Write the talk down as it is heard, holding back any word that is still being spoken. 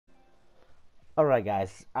Alright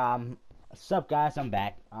guys, what's up guys, I'm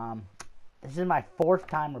back. This is my 4th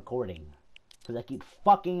time recording, because I keep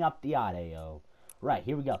fucking up the audio. Right,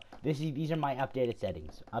 here we go. These are my updated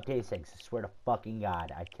settings. Updated settings, I swear to fucking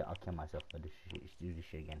God, I'll kill myself if I do this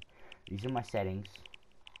shit again. These are my settings.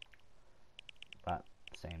 About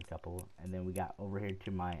the same couple. And then we got over here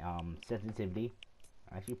to my, sensitivity.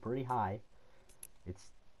 Actually pretty high. It's,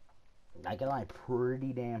 I can lie,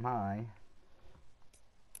 pretty damn high.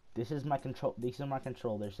 These are my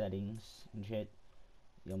controller settings and shit.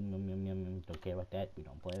 Yum. Don't care about that. We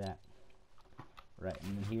don't play that. Right,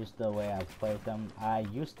 and then here's the way I play with them.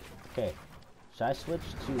 Okay. Should I switch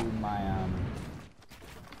to my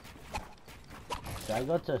should I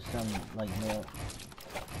go to some like new?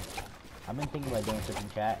 I've been thinking about doing something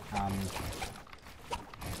chat.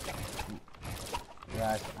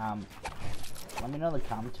 Guys, let me know in the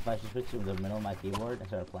comments if I should switch to the middle of my keyboard and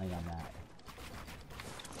start playing on that.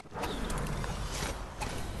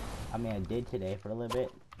 I mean, I did today for a little bit.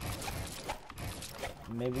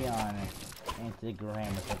 Maybe on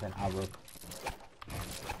Instagram or something. I'll work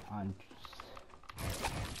on.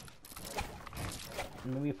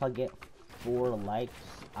 Maybe if I get 4 likes,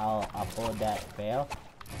 I'll upload that fail.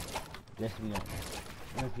 This video.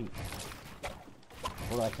 Maybe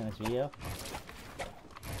 4 likes in this video.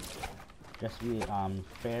 Just to be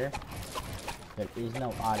fair. There is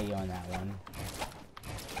no audio in that one.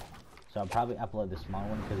 So I'll probably upload the small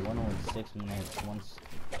one because one was 6 minutes, one's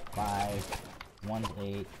 5, one's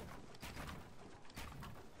 8.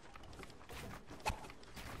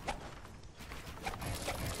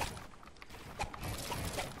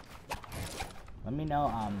 Let me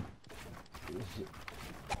know,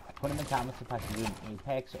 put in the comments if I should do an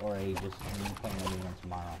Apex or a just me playing a game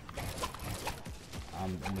tomorrow.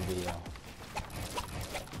 In the video.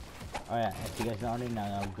 Oh yeah, if you guys don't already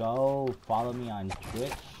know, go follow me on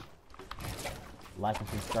Twitch. Like and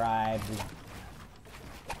subscribe.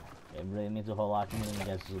 It really means a whole lot to me when you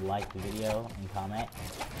guys like the video and comment.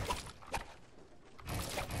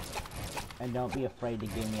 And don't be afraid to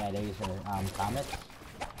give me ideas in the comments.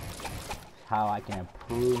 How I can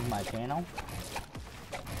improve my channel.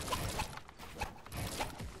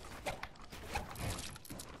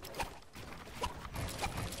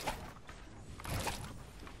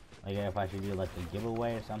 Like if I should do like a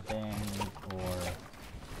giveaway or something, or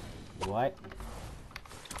what?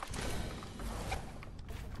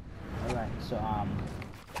 Alright, so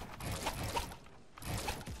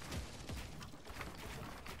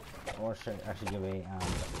or I should give a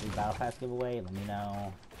battle pass giveaway, let me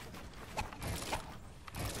know.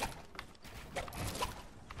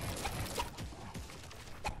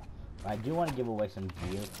 I do want to give away some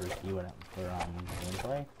gear for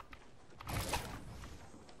gameplay.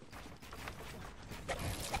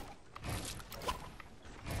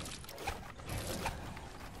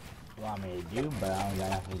 Want me to do, but I don't got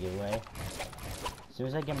nothing to give away. As soon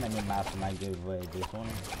as I get my new mouse, I might give away this one.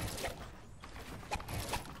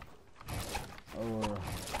 Or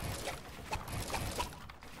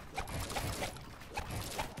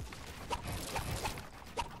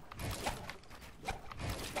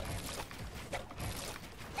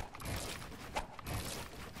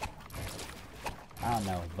I don't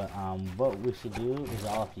know, but what we should do is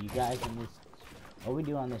all of you guys in this. What we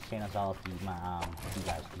do on this channel is all up to you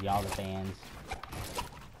guys, y'all the fans.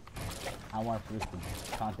 I want to produce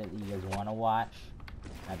the content that you guys want to watch,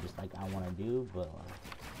 not just like I want to do, but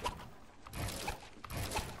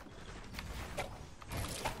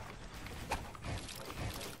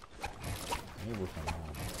maybe we'll come home.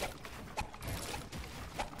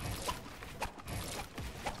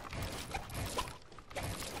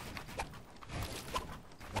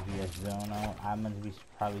 If you guys don't know, I'm going to be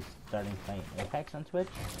probably starting playing Apex on Twitch.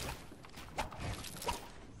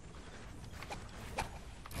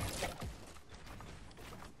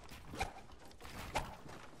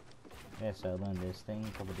 Yeah, so I learned this thing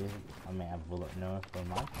a couple days ago. I mean, I've known it for a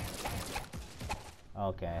month.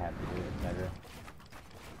 Okay, I have to do it better.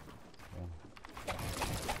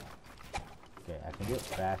 Okay, I can do it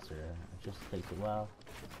faster. It just takes a while.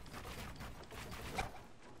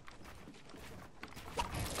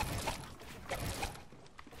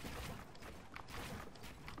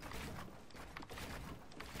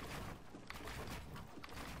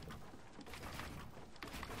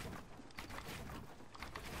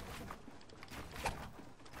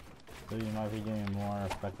 So you might be doing more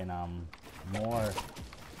fucking more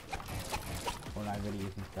Fortnite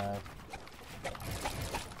videos and stuff.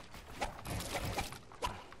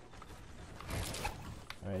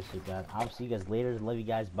 Alright, so guys, I'll see you guys later. Love you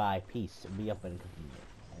guys. Bye. Peace. Be up and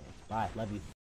bye. Love you.